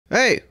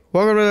Hey,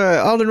 welcome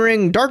to Elden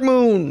Ring Dark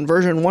Moon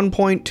version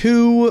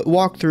 1.2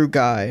 walkthrough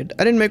guide.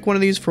 I didn't make one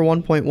of these for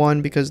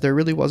 1.1 because there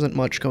really wasn't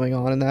much going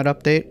on in that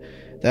update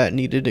that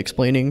needed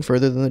explaining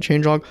further than the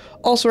changelog.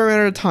 Also, I ran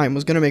out of time,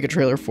 was going to make a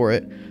trailer for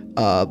it,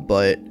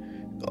 but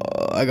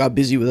I got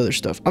busy with other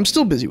stuff. I'm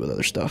still busy with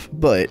other stuff,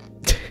 but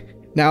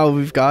now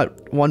we've got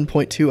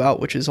 1.2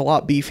 out, which is a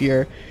lot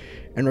beefier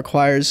and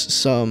requires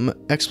some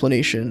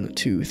explanation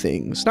to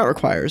things. Not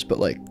requires, but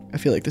like, I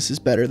feel like this is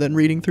better than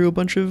reading through a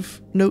bunch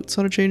of notes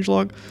on a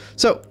changelog.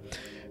 So,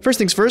 first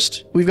things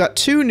first, we've got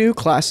two new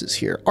classes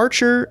here,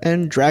 Archer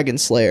and Dragon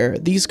Slayer.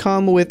 These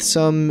come with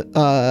some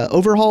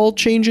overhaul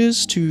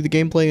changes to the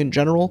gameplay in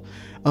general,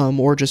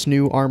 or just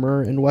new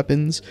armor and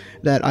weapons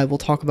that I will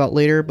talk about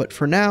later, but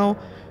for now,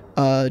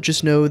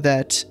 just know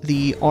that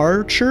the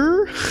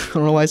Archer, I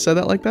don't know why I said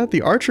that like that,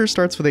 the Archer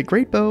starts with a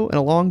great bow and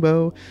a long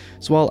bow,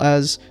 as well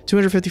as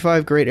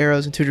 255 great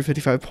arrows and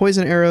 255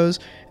 poison arrows,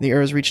 and the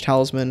arrows reach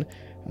Talisman.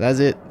 That's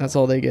it, that's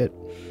all they get.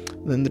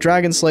 Then the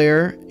Dragon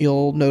Slayer,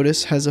 you'll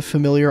notice, has a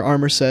familiar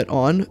armor set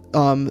on.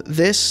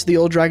 The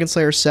old Dragon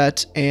Slayer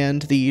set,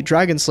 and the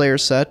Dragon Slayer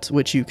set,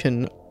 which you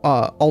can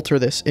alter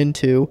this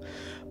into,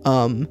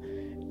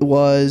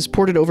 was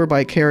ported over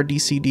by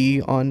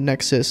KRDCD on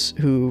Nexus,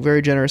 who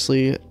very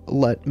generously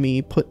let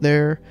me put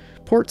their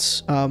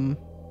ports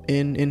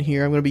in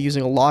here. I'm going to be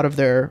using a lot of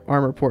their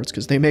armor ports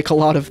because they make a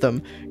lot of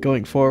them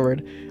going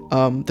forward.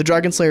 The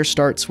Dragon Slayer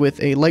starts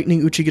with a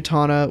Lightning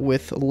Uchigatana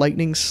with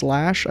Lightning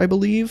Slash, I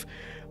believe,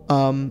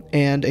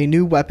 and a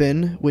new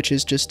weapon, which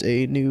is just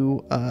a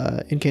new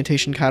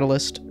incantation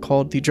catalyst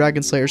called the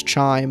Dragon Slayer's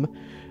Chime,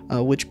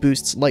 which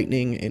boosts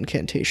lightning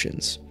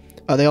incantations.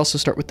 They also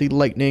start with the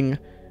Lightning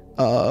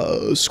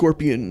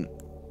Scorpion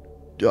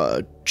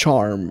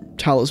Charm,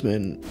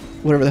 Talisman,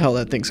 whatever the hell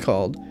that thing's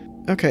called.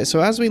 Okay, so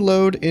as we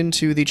load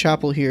into the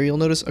chapel here, you'll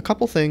notice a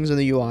couple things in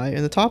the UI.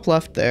 In the top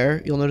left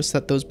there, you'll notice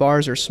that those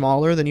bars are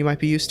smaller than you might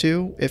be used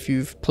to if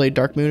you've played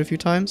Dark Moon a few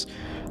times.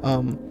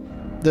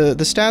 The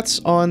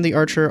stats on the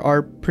Archer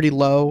are pretty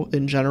low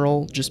in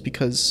general, just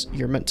because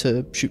you're meant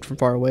to shoot from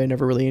far away and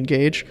never really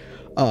engage.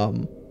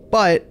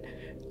 But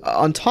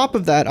on top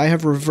of that, I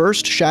have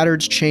reversed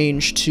Shattered's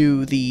change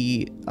to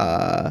the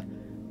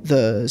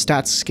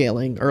stats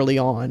scaling early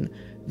on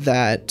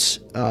that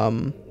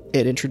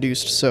it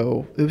introduced,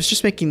 so it was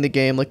just making the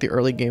game, like the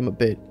early game, a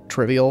bit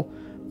trivial,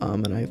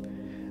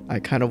 and I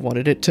kind of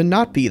wanted it to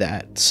not be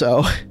that,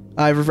 so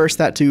I reversed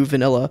that to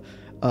vanilla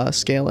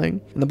scaling.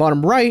 In the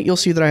bottom right, you'll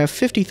see that I have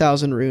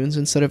 50,000 runes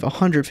instead of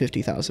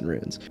 150,000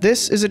 runes.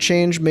 This is a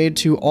change made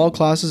to all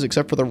classes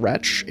except for the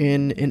Wretch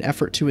in an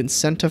effort to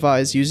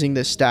incentivize using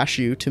this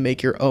statue to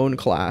make your own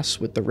class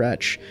with the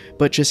Wretch,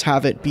 but just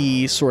have it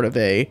be sort of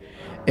like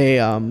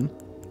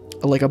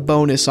a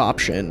bonus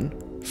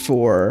option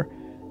for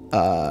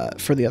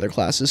the other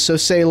classes. So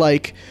say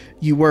like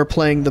you were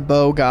playing the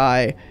bow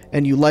guy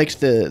and you liked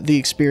the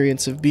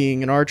experience of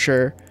being an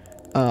archer,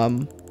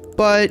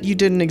 but you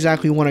didn't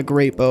exactly want a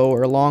great bow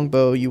or a long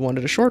bow, you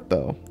wanted a short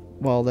bow.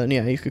 Well then,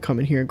 yeah, you could come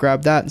in here and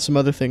grab that and some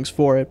other things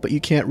for it, but you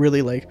can't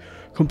really like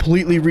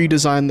completely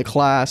redesign the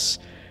class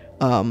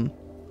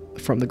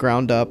from the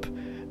ground up.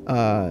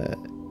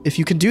 If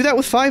you can do that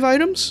with 5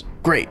 items,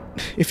 great.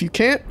 If you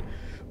can't,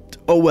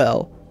 oh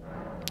well.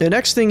 The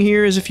next thing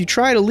here is if you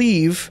try to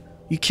leave,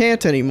 you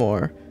can't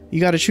anymore. You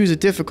got to choose a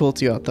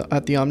difficulty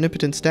at the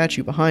omnipotent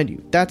statue behind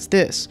you. That's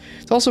this.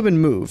 It's also been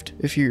moved.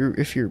 If you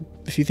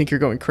think you're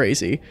going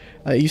crazy,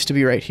 it used to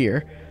be right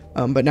here,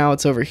 but now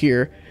it's over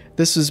here.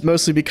 This is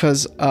mostly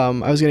because I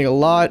was getting a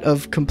lot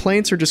of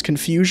complaints or just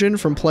confusion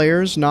from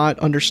players not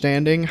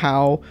understanding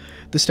how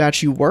the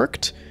statue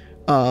worked,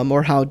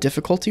 or how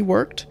difficulty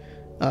worked,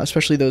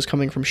 especially those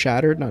coming from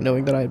Shattered, not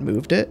knowing that I had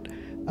moved it.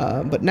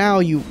 But now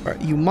you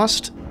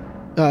must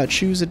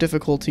choose a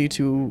difficulty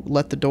to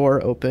let the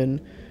door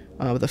open.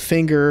 The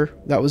finger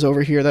that was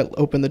over here that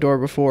opened the door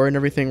before and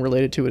everything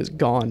related to it is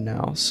gone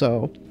now,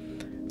 so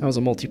that was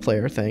a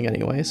multiplayer thing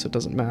anyway, so it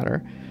doesn't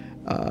matter.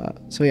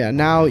 So yeah,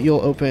 now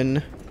you'll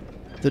open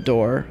the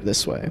door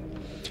this way.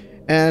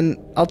 And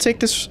I'll take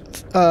this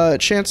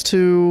chance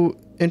to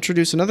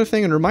introduce another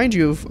thing and remind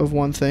you of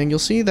one thing. You'll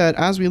see that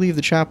as we leave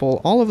the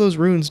chapel, all of those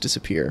runes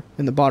disappear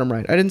in the bottom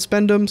right. I didn't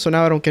spend them, so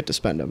now I don't get to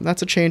spend them.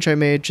 That's a change I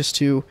made just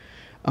to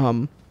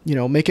you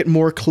know, make it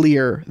more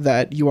clear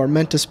that you are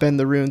meant to spend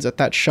the runes at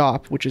that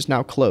shop, which is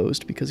now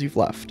closed because you've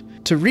left.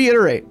 To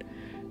reiterate,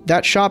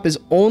 that shop is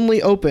only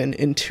open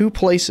in 2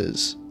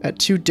 places at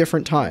 2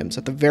 different times.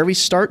 At the very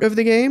start of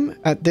the game,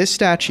 at this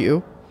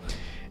statue,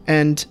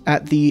 and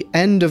at the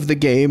end of the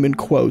game, in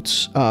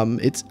quotes,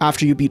 it's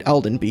after you beat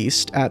Elden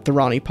Beast at the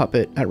Ronnie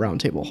Puppet at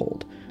Roundtable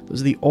Hold. Those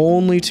are the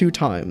only 2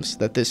 times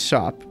that this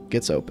shop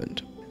gets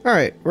opened.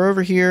 Alright, we're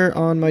over here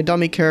on my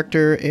dummy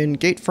character in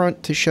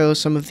Gatefront to show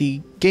some of the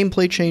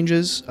gameplay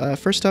changes.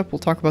 First up, we'll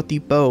talk about the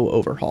bow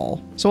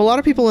overhaul. So a lot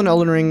of people in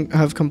Elden Ring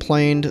have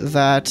complained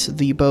that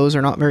the bows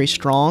are not very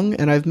strong,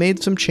 and I've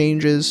made some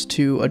changes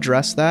to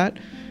address that.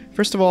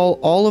 First of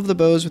all of the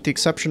bows, with the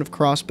exception of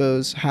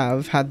crossbows,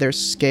 have had their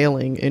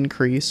scaling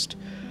increased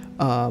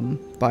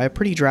by a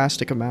pretty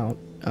drastic amount.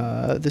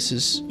 This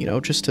is, you know,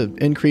 just to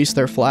increase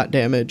their flat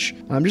damage.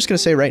 I'm just gonna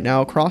say right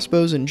now,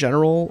 crossbows in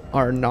general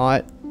are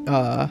not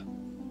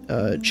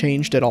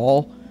changed at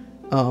all.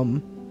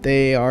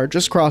 They are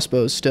just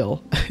crossbows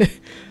still.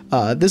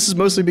 This is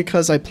mostly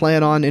because I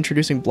plan on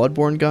introducing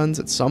Bloodborne guns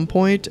at some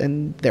point,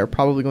 and they're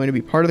probably going to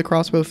be part of the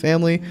crossbow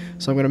family,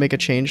 so I'm going to make a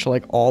change to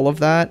like all of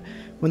that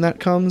when that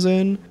comes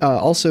in.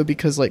 Also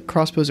because like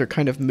crossbows are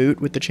kind of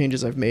moot with the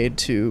changes I've made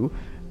to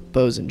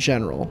bows in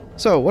general.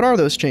 So what are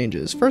those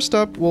changes? First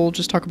up, we'll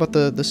just talk about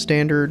the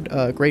standard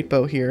great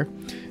bow here.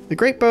 The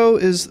great bow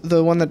is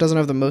the one that doesn't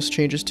have the most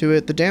changes to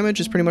it. The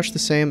damage is pretty much the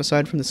same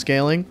aside from the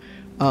scaling,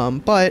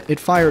 but it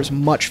fires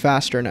much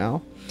faster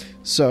now.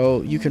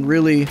 So you can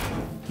really,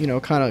 you know,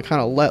 kind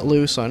of let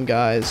loose on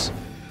guys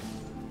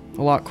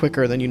a lot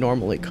quicker than you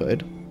normally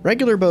could.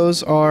 Regular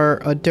bows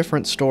are a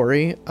different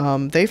story.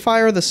 They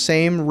fire the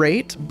same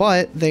rate,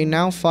 but they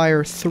now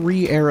fire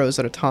 3 arrows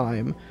at a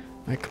time.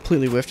 I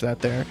completely whiffed that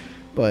there,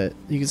 but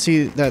you can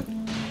see that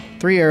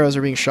 3 arrows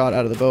are being shot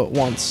out of the bow at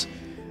once.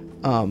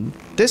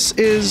 This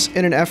is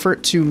in an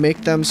effort to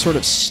make them sort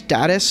of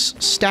status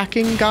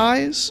stacking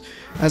guys,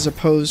 as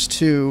opposed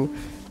to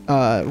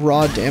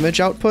raw damage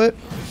output.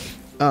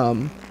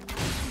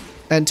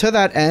 And to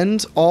that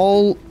end,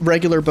 all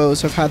regular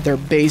bows have had their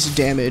base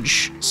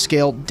damage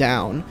scaled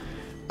down.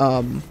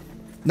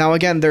 Now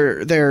again,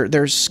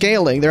 their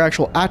scaling, their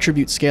actual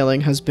attribute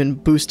scaling has been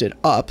boosted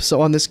up.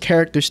 So on this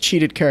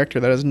cheated character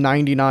that has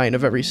 99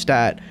 of every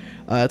stat,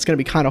 it's going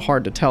to be kind of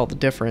hard to tell the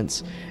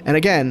difference. And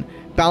again,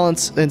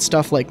 balance and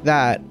stuff like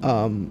that,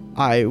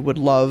 I would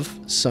love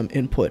some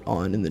input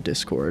on in the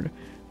Discord.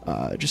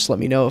 Just let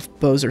me know if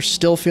bows are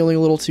still feeling a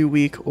little too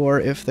weak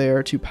or if they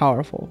are too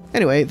powerful.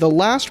 Anyway, the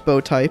last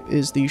bow type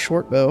is the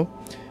short bow,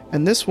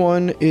 and this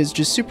one is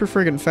just super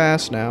friggin'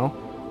 fast now.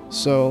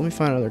 So let me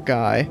find another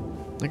guy.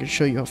 I can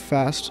show you how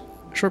fast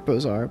short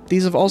bows are.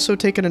 These have also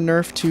taken a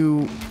nerf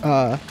to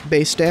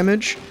base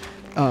damage,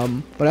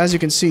 but as you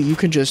can see, you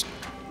can just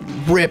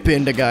rip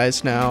into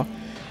guys now.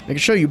 I can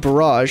show you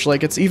barrage.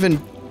 Like it's even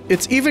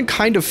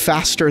kind of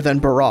faster than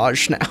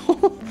barrage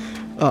now.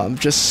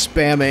 Just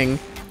spamming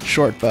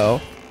short bow.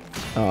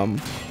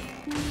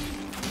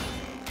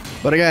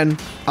 But again,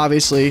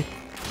 obviously,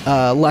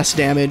 less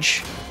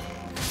damage.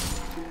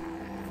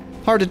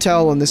 Hard to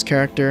tell on this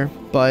character,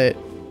 but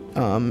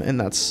and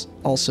that's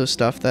also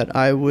stuff that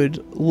I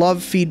would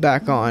love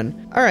feedback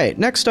on. Alright,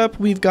 next up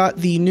we've got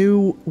the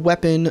new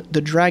weapon,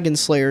 the Dragon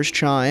Slayer's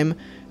Chime.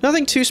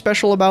 Nothing too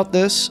special about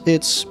this.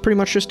 It's pretty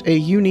much just a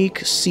unique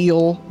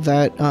seal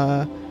that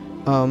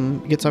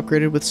gets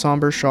upgraded with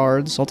somber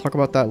shards. I'll talk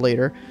about that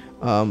later.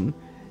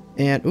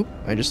 And, oop,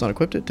 I just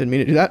unequipped it. Didn't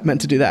mean to do that.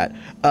 Meant to do that.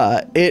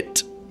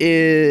 It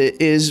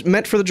is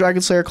meant for the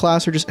Dragon Slayer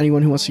class or just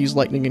anyone who wants to use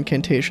lightning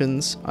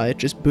incantations. It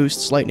just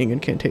boosts lightning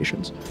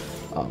incantations.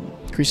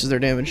 Increases their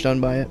damage done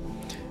by it.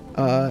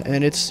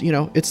 And it's, you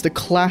know, it's the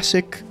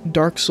classic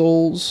Dark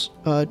Souls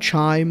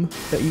chime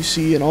that you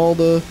see in all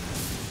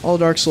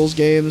Dark Souls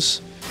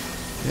games.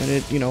 And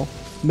it, you know,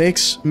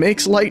 makes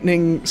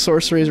lightning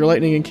sorceries or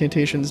lightning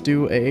incantations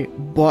do a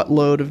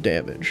buttload of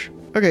damage.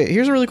 Okay,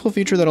 here's a really cool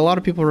feature that a lot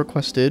of people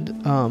requested,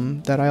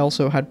 that I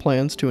also had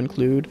plans to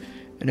include,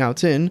 and now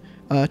it's in,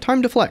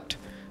 Time Deflect.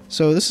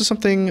 So this is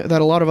something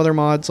that a lot of other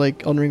mods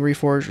like Elden Ring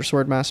Reforged or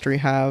Sword Mastery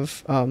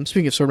have.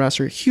 Speaking of Sword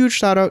Mastery, huge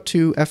shout out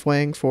to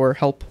F-Wang for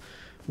help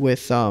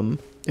with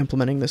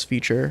implementing this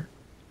feature.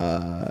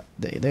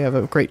 They have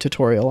a great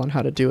tutorial on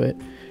how to do it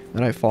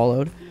that I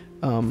followed.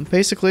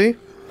 Basically,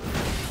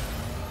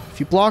 if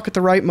you block at the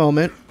right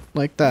moment,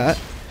 like that,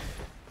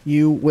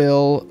 you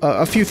will,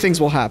 a few things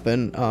will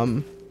happen,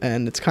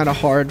 and it's kind of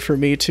hard for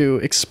me to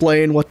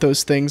explain what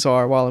those things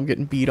are while I'm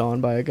getting beat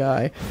on by a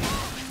guy.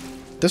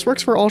 This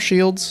works for all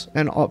shields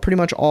and pretty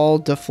much all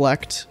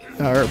deflect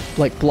or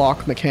like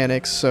block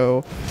mechanics.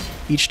 So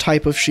each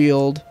type of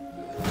shield,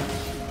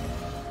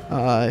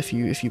 if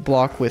you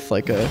block with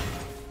like a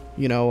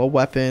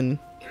weapon,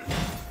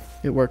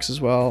 it works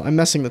as well. I'm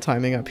messing the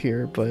timing up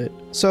here, but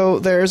so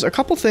there's a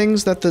couple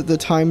things that the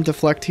time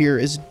deflect here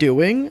is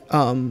doing.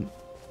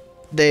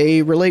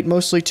 They relate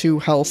mostly to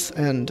health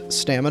and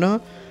stamina.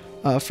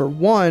 For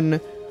one,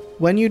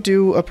 when you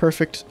do a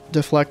perfect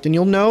deflect, and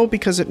you'll know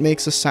because it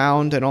makes a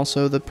sound, and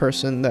also the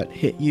person that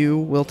hit you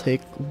will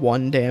take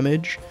 1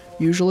 damage,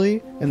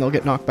 usually, and they'll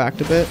get knocked back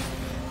a bit,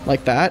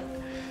 like that.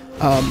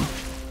 Let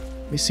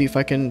me see if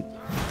I can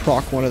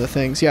proc one of the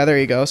things. Yeah, there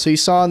you go. So you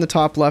saw in the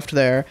top left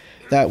there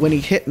that when he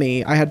hit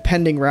me, I had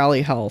pending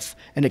rally health,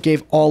 and it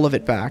gave all of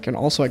it back, and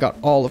also I got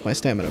all of my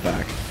stamina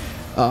back.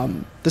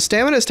 The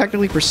stamina is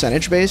technically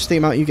percentage-based, the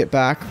amount you get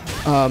back,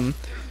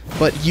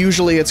 but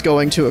usually it's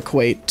going to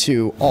equate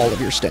to all of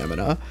your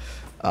stamina.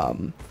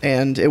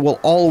 And it will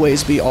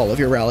always be all of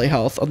your rally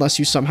health, unless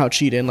you somehow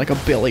cheat in like 1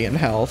 billion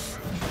health,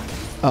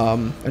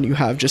 and you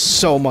have just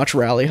so much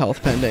rally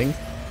health pending.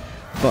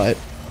 But,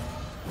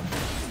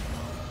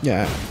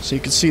 yeah, so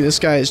you can see this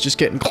guy is just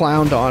getting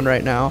clowned on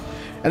right now.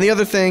 And the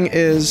other thing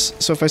is,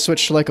 so if I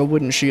switch to like a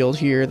wooden shield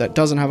here that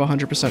doesn't have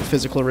 100%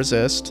 physical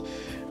resist,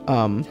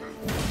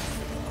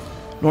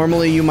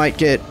 normally you might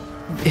get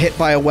hit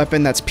by a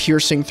weapon that's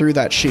piercing through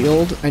that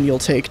shield and you'll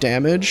take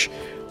damage.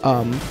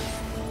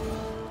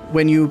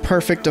 When you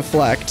perfect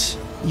deflect,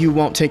 you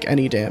won't take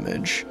any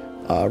damage,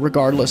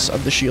 regardless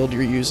of the shield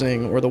you're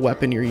using or the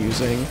weapon you're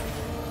using.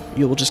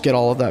 You will just get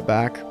all of that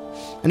back.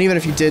 And even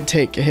if you did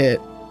take a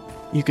hit,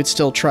 you could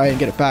still try and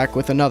get it back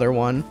with another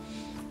one,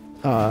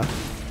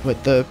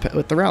 with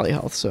the rally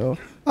health. So,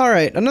 all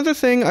right, another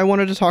thing I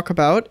wanted to talk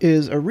about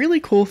is a really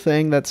cool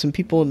thing that some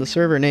people in the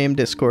server name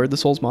Discord, the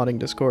Souls Modding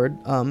Discord,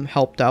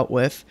 helped out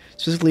with.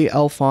 Specifically,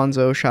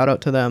 Alfonso, shout out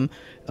to them.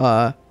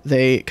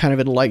 They kind of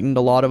enlightened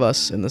a lot of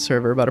us in the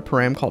server about a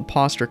param called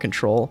posture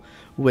control,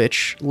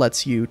 which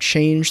lets you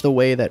change the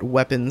way that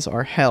weapons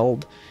are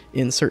held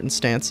in certain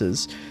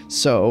stances.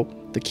 So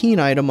the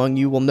keen-eyed among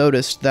you will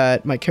notice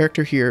that my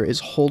character here is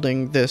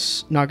holding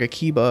this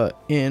Nagakiba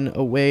in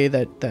a way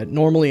that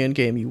normally in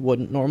game you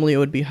wouldn't. Normally it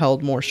would be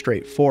held more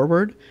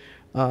straightforward.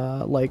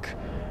 Like,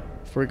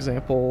 for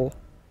example,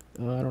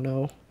 I don't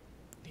know,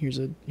 here's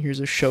a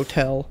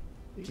shotel.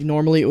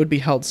 Normally it would be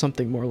held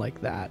something more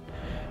like that.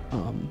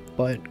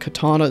 But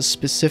katanas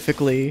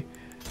specifically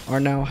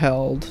are now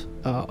held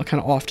kind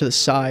of off to the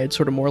side,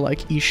 sort of more like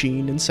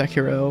Ishin in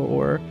Sekiro,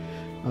 or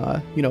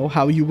you know,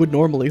 how you would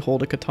normally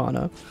hold a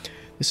katana.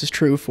 This is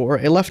true for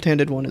a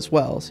left-handed one as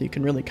well, so you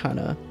can really kind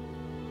of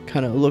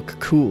look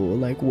cool,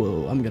 like,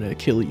 whoa, I'm gonna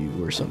kill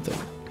you or something.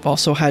 I've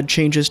also had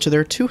changes to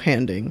their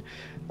two-handing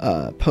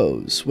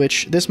pose,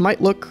 which this might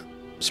look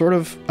sort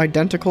of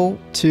identical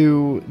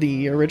to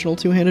the original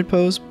two-handed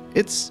pose.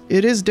 It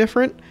is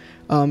different.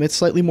 It's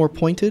slightly more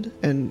pointed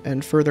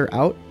and further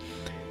out,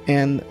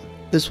 and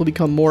this will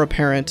become more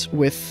apparent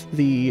with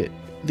the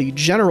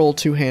general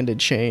two-handed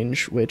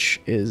change,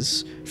 which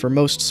is for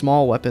most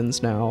small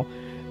weapons now.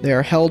 They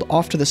are held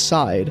off to the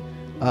side,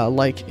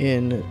 like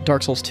in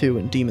Dark Souls 2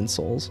 and Demon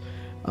Souls.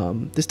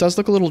 This does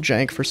look a little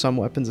jank for some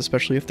weapons,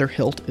 especially if their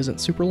hilt isn't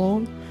super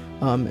long,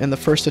 and the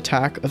first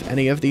attack of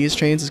any of these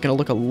chains is going to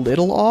look a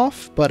little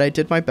off, but I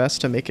did my best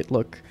to make it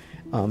look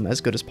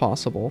as good as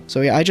possible.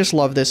 So yeah, I just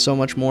love this so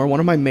much more. One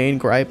of my main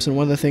gripes, and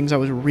one of the things I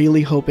was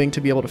really hoping to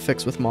be able to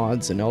fix with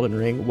mods in Elden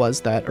Ring,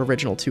 was that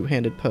original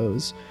two-handed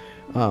pose,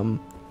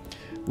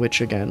 which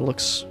again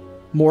looks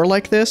more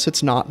like this.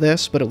 It's not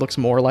this, but it looks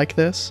more like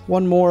this.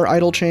 One more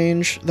idle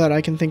change that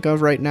I can think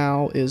of right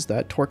now is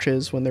that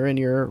torches, when they're in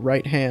your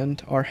right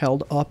hand, are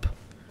held up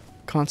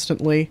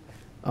constantly.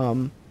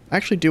 I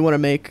actually do want to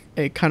make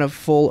a kind of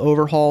full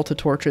overhaul to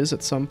torches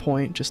at some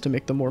point, just to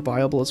make them more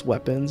viable as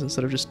weapons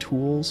instead of just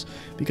tools,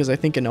 because I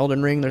think in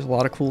Elden Ring there's a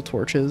lot of cool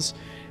torches,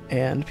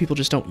 and people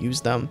just don't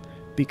use them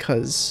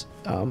because,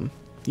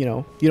 you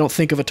know, you don't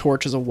think of a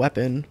torch as a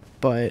weapon,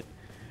 but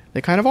they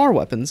kind of are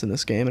weapons in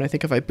this game, and I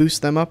think if I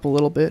boost them up a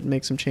little bit and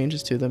make some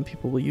changes to them,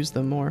 people will use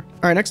them more.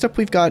 Alright, next up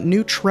we've got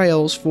new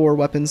trails for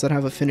weapons that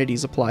have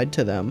affinities applied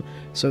to them.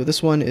 So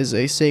this one is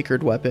a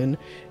sacred weapon.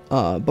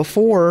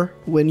 Before,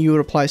 when you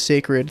would apply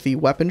sacred, the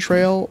weapon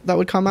trail that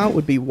would come out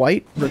would be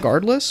white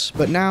regardless,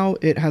 but now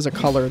it has a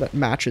color that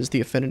matches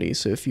the affinity.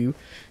 So if you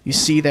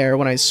see there,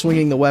 when I'm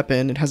swinging the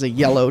weapon, it has a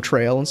yellow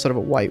trail instead of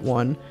a white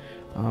one.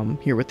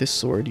 Here with this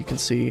sword, you can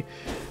see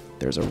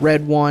there's a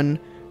red one.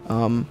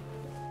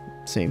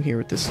 Same here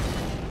with this,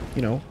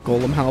 you know,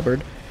 golem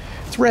halberd.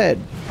 It's red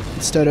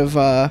instead of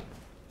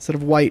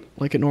white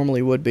like it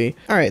normally would be.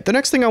 All right, the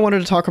next thing I wanted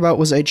to talk about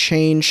was a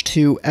change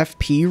to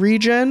FP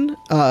regen.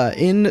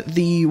 In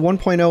the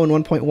 1.0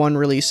 and 1.1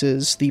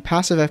 releases, the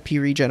passive FP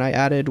regen I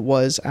added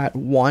was at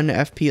 1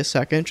 FP a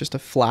second, just a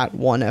flat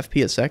 1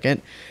 FP a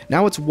second.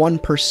 Now it's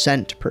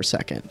 1% per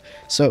second.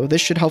 So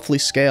this should hopefully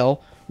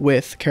scale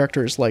with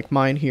characters like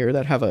mine here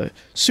that have a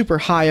super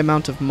high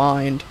amount of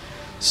mind.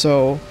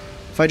 So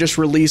if I just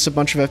release a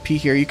bunch of FP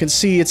here, you can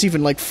see it's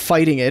even like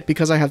fighting it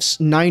because I have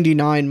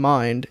 99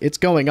 mind. It's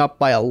going up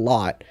by a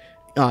lot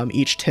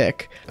each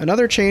tick.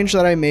 Another change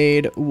that I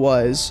made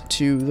was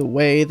to the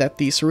way that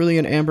the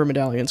Cerulean Amber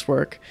medallions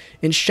work.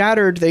 In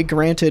Shattered, they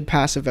granted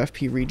passive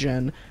FP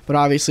regen, but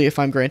obviously if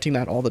I'm granting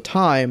that all the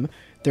time,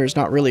 there's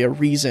not really a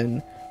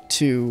reason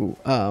to,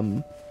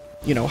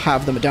 you know,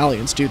 have the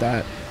medallions do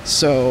that.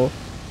 So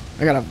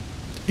I gotta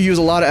use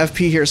a lot of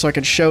FP here so I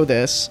can show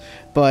this,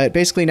 but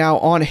basically now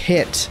on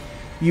hit,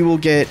 you will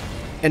get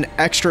an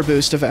extra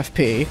boost of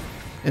FP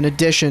in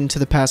addition to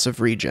the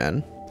passive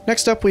regen.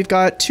 Next up, we've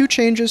got two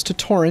changes to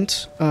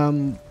Torrent.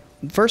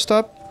 First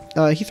up,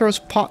 he throws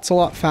pots a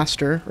lot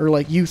faster, or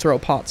like you throw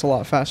pots a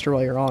lot faster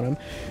while you're on him.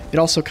 It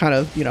also kind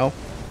of, you know,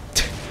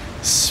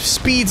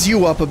 speeds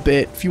you up a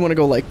bit if you want to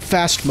go like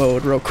fast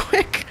mode real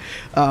quick.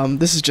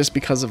 This is just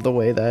because of the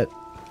way that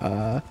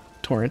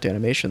Torrent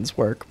animations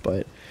work,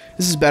 but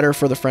this is better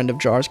for the Friend of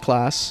Jars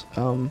class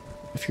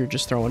if you're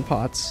just throwing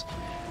pots.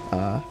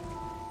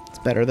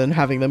 Better than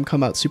having them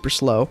come out super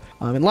slow.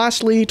 And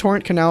lastly,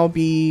 Torrent can now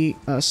be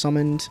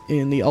summoned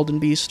in the Elden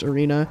Beast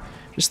arena.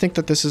 Just think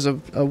that this is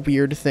a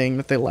weird thing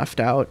that they left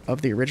out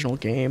of the original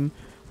game,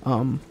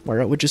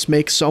 where it would just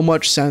make so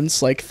much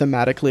sense, like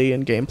thematically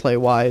and gameplay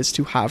wise,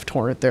 to have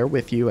Torrent there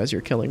with you as you're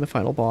killing the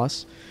final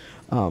boss.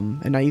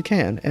 And now you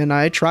can. And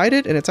I tried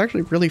it, and it's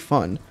actually really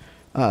fun.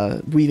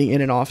 weaving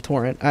in and off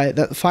torrent.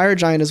 That fire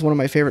giant is one of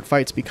my favorite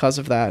fights because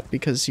of that,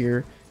 because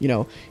you're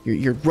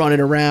running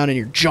around and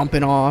you're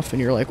jumping off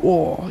and you're like,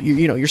 whoa,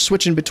 you're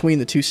switching between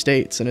the two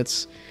states, and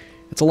it's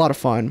a lot of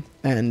fun.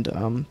 And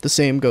the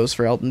same goes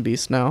for Elden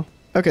Beast now.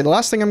 Okay, the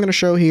last thing I'm going to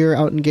show here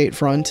out in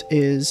Gatefront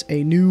is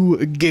a new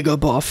Giga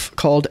buff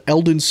called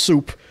Elden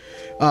Soup.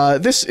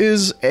 This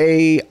is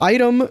a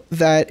item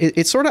that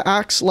it sort of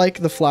acts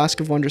like the Flask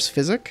of Wondrous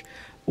Physic,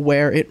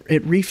 where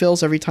it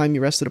refills every time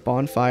you rest at a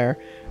bonfire,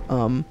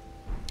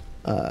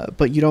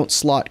 but you don't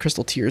slot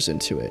crystal tears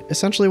into it.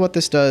 Essentially what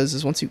this does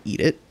is once you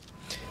eat it,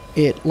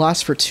 it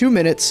lasts for 2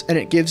 minutes, and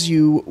it gives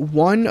you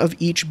one of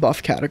each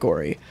buff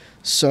category.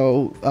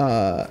 So,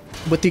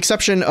 with the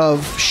exception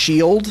of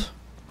shield,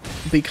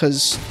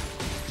 because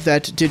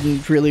that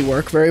didn't really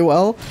work very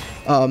well.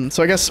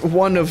 So I guess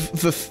one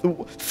of the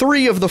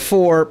three of the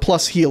four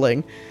plus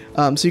healing.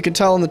 So you can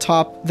tell on the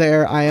top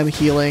there, I am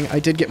healing. I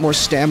did get more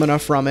stamina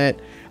from it,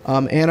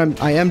 and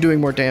I am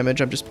doing more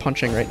damage. I'm just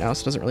punching right now,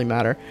 so it doesn't really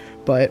matter.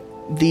 But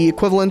the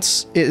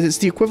equivalence is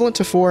the equivalent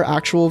to 4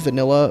 actual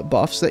vanilla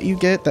buffs that you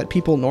get that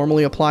people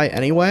normally apply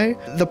anyway.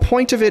 The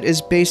point of it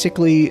is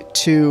basically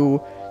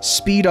to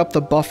speed up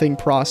the buffing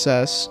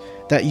process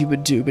that you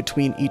would do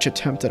between each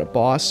attempt at a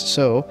boss.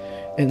 So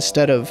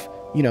instead of,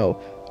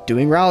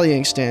 doing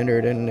Rallying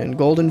Standard and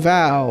Golden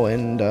Vow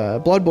and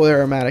Blood Boiler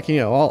Aromatic,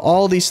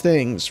 all these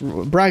things,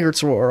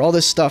 Braggart's Roar, all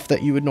this stuff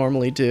that you would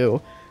normally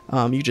do,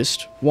 you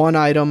just one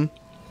item,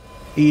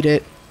 eat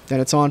it, then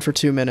it's on for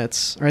 2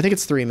 minutes, or I think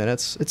it's 3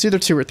 minutes. It's either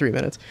 2 or 3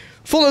 minutes.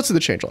 Full notes of the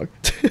changelog.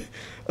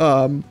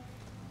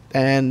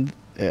 And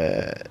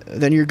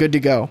then you're good to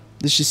go.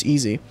 It's just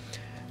easy.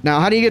 Now,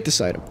 how do you get this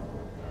item?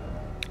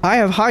 I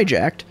have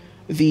hijacked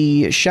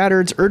the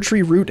Shattered's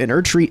Erdtree Root and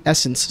Erdtree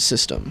Essence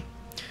system.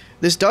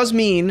 This does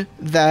mean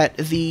that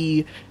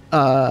the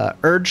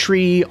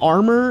Erdtree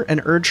Armor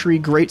and Erdtree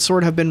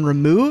Greatsword have been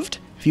removed.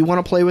 If you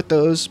want to play with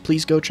those,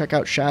 please go check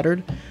out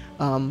Shattered.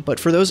 But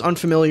for those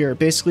unfamiliar,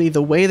 basically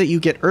the way that you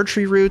get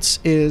Erdtree Roots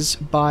is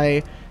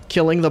by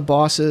killing the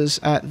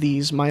bosses at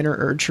these minor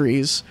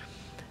Erdtrees.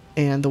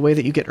 And the way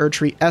that you get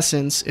Erdtree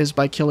Essence is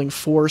by killing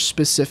 4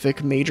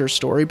 specific major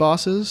story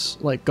bosses,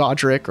 like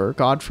Godric or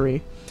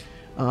Godfrey.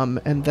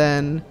 And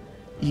then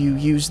you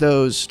use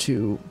those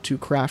to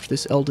craft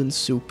this Elden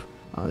Soup.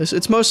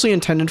 It's mostly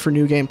intended for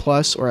New Game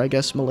Plus, or I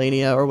guess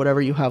Millennia, or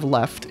whatever you have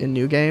left in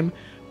New Game.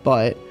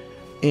 But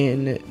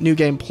in New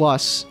Game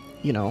Plus,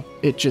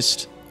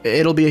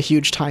 it'll be a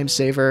huge time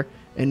saver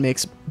and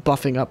makes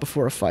buffing up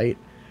before a fight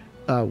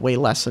way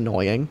less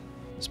annoying.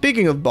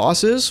 Speaking of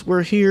bosses,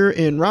 we're here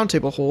in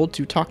Roundtable Hold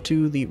to talk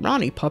to the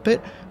Ronnie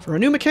puppet for a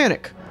new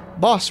mechanic,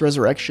 Boss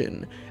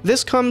Resurrection.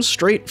 This comes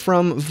straight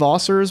from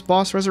Vosser's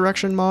Boss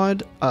Resurrection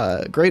mod,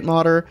 great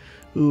modder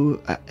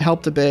who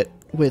helped a bit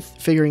with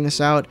figuring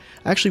this out.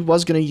 I actually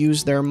was going to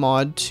use their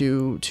mod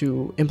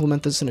to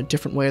implement this in a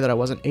different way that I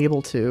wasn't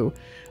able to,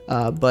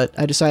 but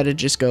I decided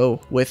to just go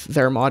with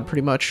their mod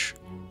pretty much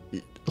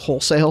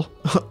wholesale.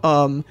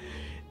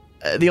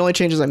 The only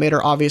changes I made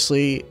are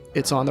obviously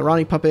it's on the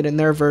Ronnie puppet. In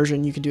their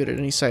version, you can do it at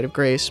any site of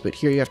grace, but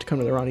here you have to come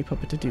to the Ronnie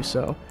puppet to do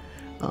so.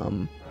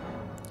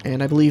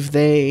 And I believe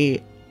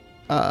they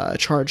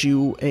charge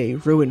you a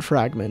ruin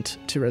fragment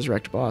to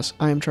resurrect a boss.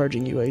 I am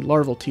charging you a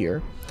larval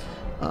tier,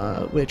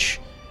 which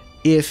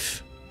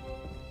if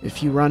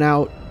you run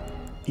out,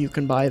 you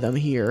can buy them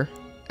here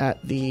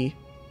at the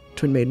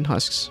Twin Maiden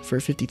Husks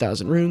for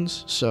 50,000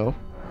 runes, so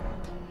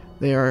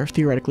they are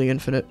theoretically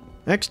infinite.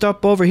 Next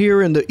up, over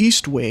here in the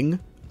East Wing,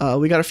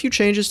 we got a few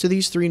changes to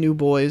these 3 new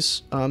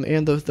boys,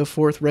 and the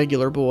 4th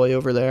regular boy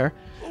over there.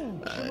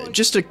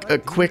 Just a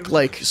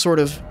quick, sort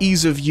of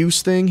ease of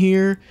use thing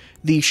here.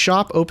 The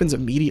shop opens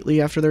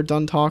immediately after they're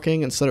done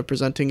talking, instead of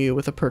presenting you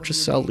with a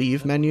purchase, sell,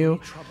 leave menu.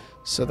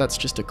 So that's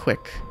just a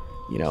quick,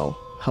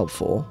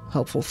 helpful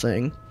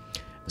thing.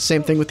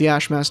 Same thing with the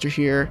Ashmaster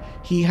here.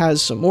 He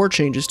has some more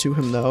changes to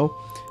him, though.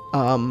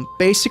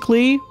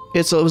 Basically,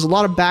 it was a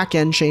lot of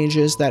back-end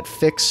changes that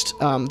fixed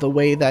the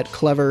way that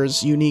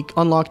Clever's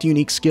unlocked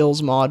unique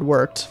skills mod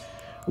worked,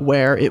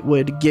 where it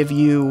would give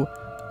you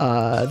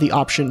the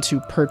option to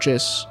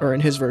purchase, or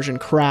in his version,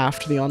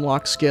 craft the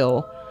unlocked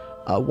skill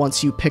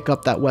once you pick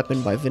up that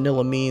weapon by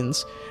vanilla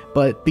means.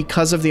 But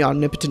because of the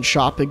Omnipotent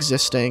Shop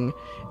existing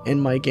in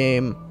my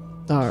game,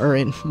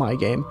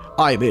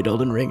 I made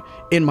Elden Ring,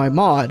 in my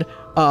mod,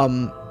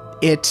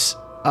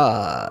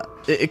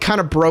 it kind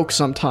of broke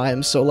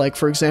sometimes. So,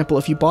 for example,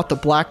 if you bought the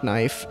Black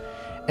Knife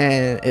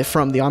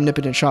from the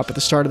Omnipotent Shop at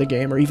the start of the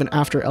game, or even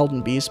after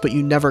Elden Beast, but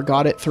you never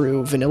got it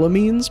through vanilla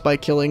means by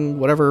killing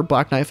whatever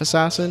Black Knife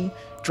assassin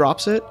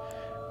drops it,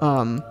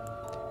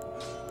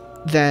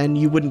 then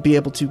you wouldn't be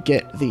able to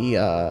get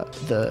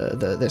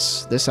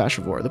this Ash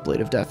of War, the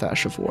Blade of Death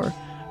Ash of War.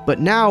 But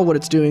now what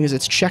it's doing is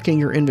it's checking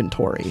your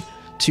inventory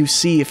to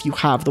see if you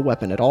have the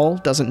weapon at all.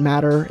 Doesn't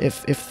matter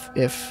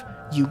if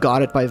you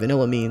got it by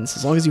vanilla means.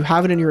 As long as you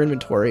have it in your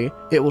inventory,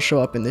 it will show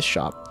up in this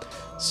shop.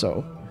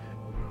 So,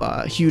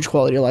 huge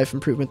quality of life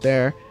improvement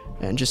there,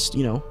 and just,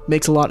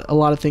 makes a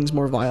lot of things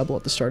more viable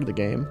at the start of the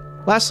game.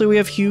 Lastly, we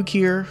have Hugh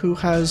here, who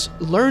has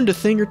learned a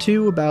thing or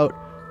two about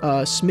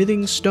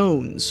smithing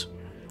stones.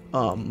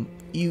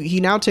 He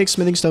now takes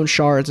smithing stone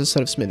shards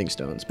instead of smithing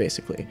stones,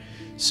 basically.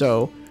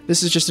 So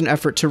this is just an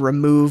effort to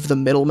remove the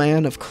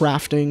middleman of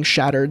crafting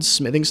shattered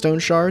smithing stone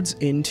shards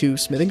into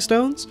smithing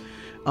stones.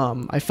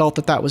 I felt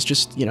that that was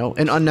just, you know,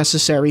 an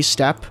unnecessary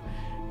step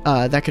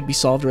that could be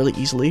solved really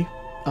easily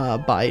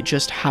by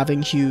just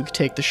having Hugh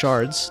take the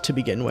shards to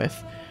begin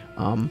with.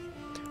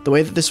 The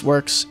way that this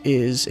works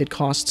is it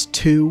costs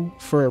 2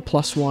 for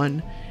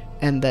 +1,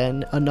 and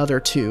then another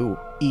 2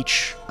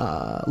 each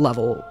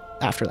level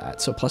after that.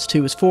 So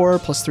 +2 is 4,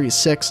 +3 is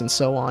 6, and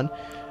so on,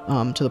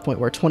 to the point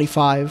where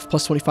 25,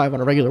 +25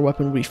 on a regular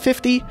weapon would be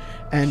 50,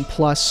 and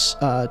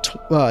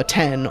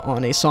 +10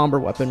 on a somber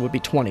weapon would be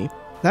 20.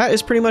 That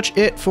is pretty much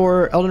it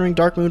for Elden Ring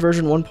Dark Moon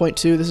version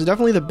 1.2. This is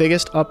definitely the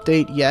biggest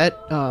update yet.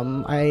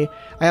 I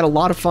had a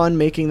lot of fun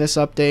making this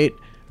update.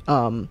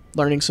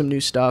 Learning some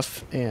new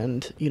stuff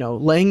and, you know,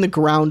 laying the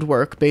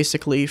groundwork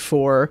basically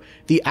for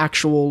the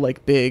actual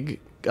like big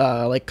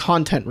like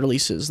content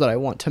releases that I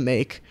want to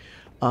make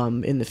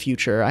in the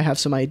future. I have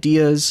some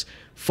ideas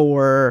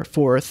for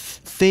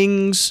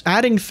things,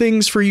 adding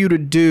things for you to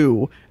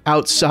do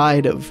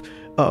outside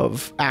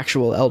of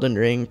actual Elden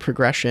Ring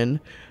progression,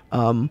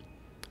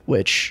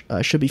 which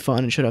should be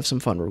fun and should have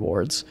some fun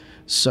rewards.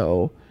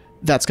 So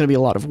that's going to be a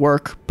lot of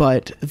work,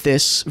 but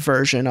this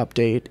version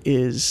update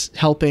is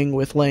helping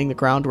with laying the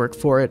groundwork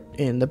for it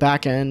in the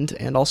back end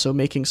and also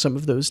making some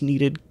of those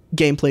needed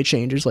gameplay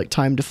changes like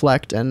time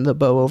deflect and the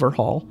bow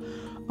overhaul,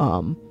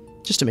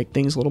 just to make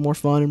things a little more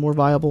fun and more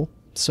viable.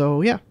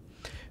 So yeah,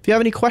 if you have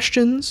any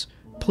questions,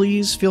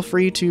 please feel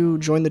free to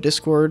join the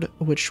Discord,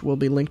 which will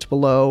be linked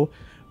below,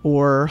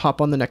 or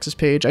hop on the Nexus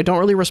page. I don't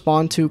really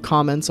respond to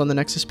comments on the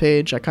Nexus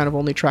page. I kind of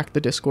only track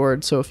the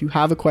Discord, so if you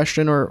have a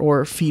question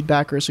or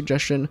feedback or a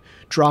suggestion,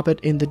 drop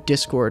it in the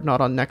Discord, not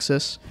on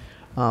Nexus.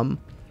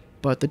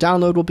 But the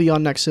download will be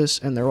on Nexus,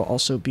 and there will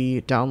also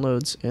be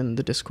downloads in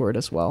the Discord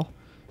as well.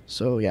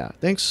 So yeah,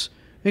 thanks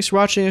for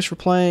watching, thanks for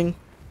playing.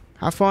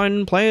 Have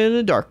fun playing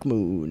the Dark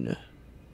Moon.